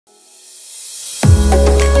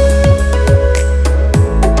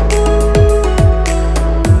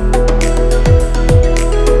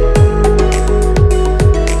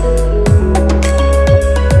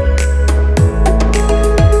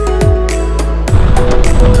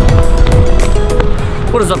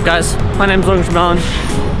What is up, guys? My name's Logan Melon.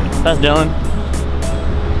 That's Dylan.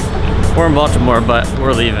 We're in Baltimore, but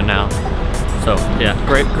we're leaving now. So yeah,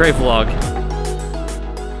 great vlog.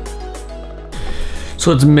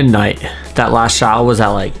 So it's midnight. That last shot was at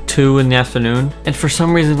like 2 in the afternoon, and for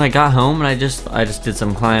some reason I got home and I just did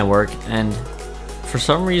some client work, and for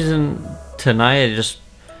some reason tonight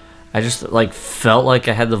I just like felt like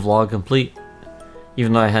I had the vlog complete,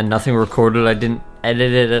 even though I had nothing recorded. I didn't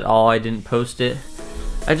edit it at all. I didn't post it.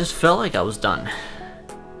 I just felt like I was done,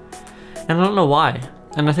 and I don't know why.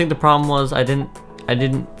 And I think the problem was I didn't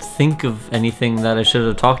think of anything that I should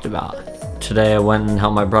have talked about. Today I went and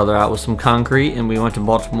helped my brother out with some concrete, and we went to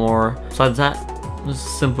Baltimore. Besides that, it was a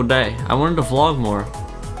simple day. I wanted to vlog more,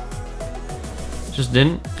 just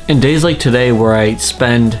didn't. And days like today, where I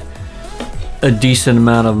spend a decent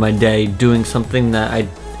amount of my day doing something that I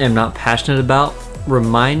am not passionate about,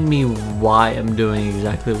 remind me why I'm doing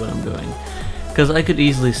exactly what I'm doing. Because I could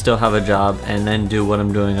easily still have a job and then do what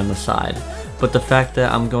I'm doing on the side. But the fact that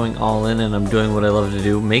I'm going all in and I'm doing what I love to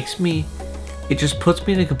do it just puts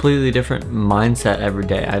me in a completely different mindset every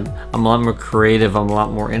day. I'm a lot more creative, I'm a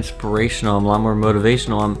lot more inspirational, I'm a lot more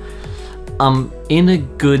motivational. I'm in a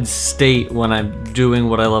good state when I'm doing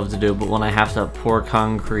what I love to do, but when I have to pour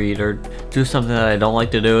concrete or do something that I don't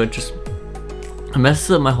like to do, it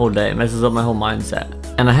messes up my whole day, it messes up my whole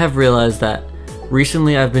mindset. And I have realized that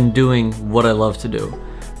recently I've been doing what I love to do,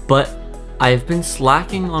 but I've been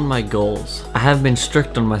slacking on my goals. I haven't been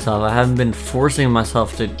strict on myself. I haven't been forcing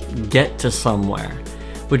myself to get to somewhere,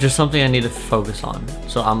 which is something I need to focus on.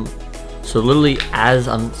 So literally as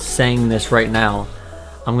I'm saying this right now,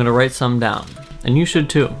 I'm gonna write some down, and you should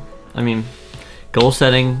too. I mean, goal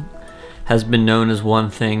setting has been known as one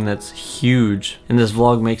thing that's huge, and this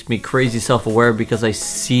vlog makes me crazy self-aware because I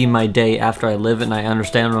see my day after I live it, and I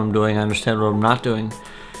understand what I'm doing, I understand what I'm not doing.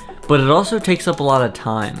 But it also takes up a lot of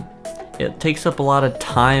time. It takes up a lot of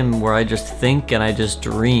time where I just think and I just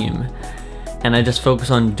dream and I just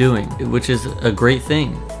focus on doing, which is a great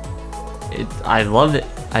thing. I love it.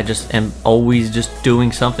 I just am always just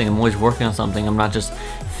doing something. I'm always working on something. I'm not just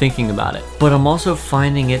thinking about it. But I'm also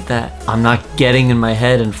finding it that I'm not getting in my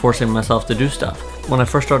head and forcing myself to do stuff. When I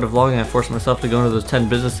first started vlogging, I forced myself to go into those 10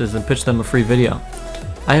 businesses and pitch them a free video.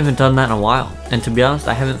 I haven't done that in a while. And to be honest,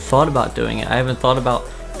 I haven't thought about doing it. I haven't thought about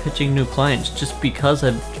pitching new clients just because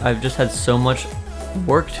I've just had so much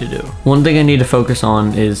work to do. One thing I need to focus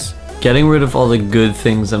on is getting rid of all the good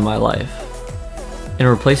things in my life and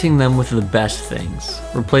replacing them with the best things,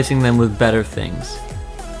 replacing them with better things,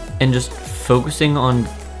 and just focusing on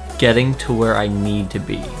getting to where I need to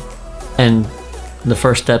be. And the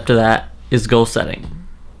first step to that is goal setting.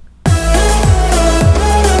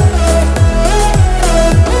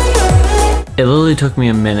 It literally took me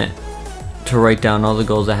a minute to write down all the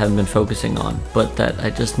goals I haven't been focusing on, but that I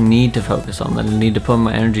just need to focus on, that I need to put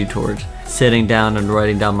my energy towards. Sitting down and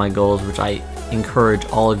writing down my goals, which I encourage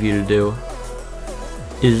all of you to do,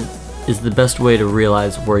 is the best way to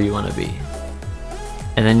realize where you want to be.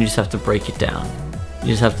 And then you just have to break it down. You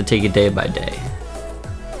just have to take it day by day.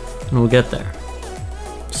 And we'll get there.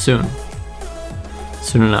 Soon.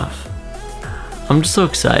 Soon enough. I'm just so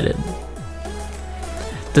excited.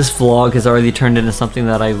 This vlog has already turned into something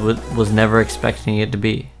that I was never expecting it to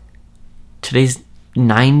be. Today's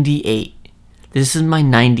 98. This is my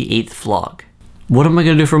 98th vlog. What am I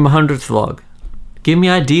gonna do for my 100th vlog? Give me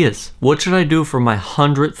ideas. What should I do for my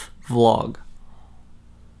 100th vlog?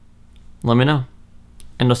 Let me know.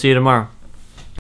 And I'll see you tomorrow.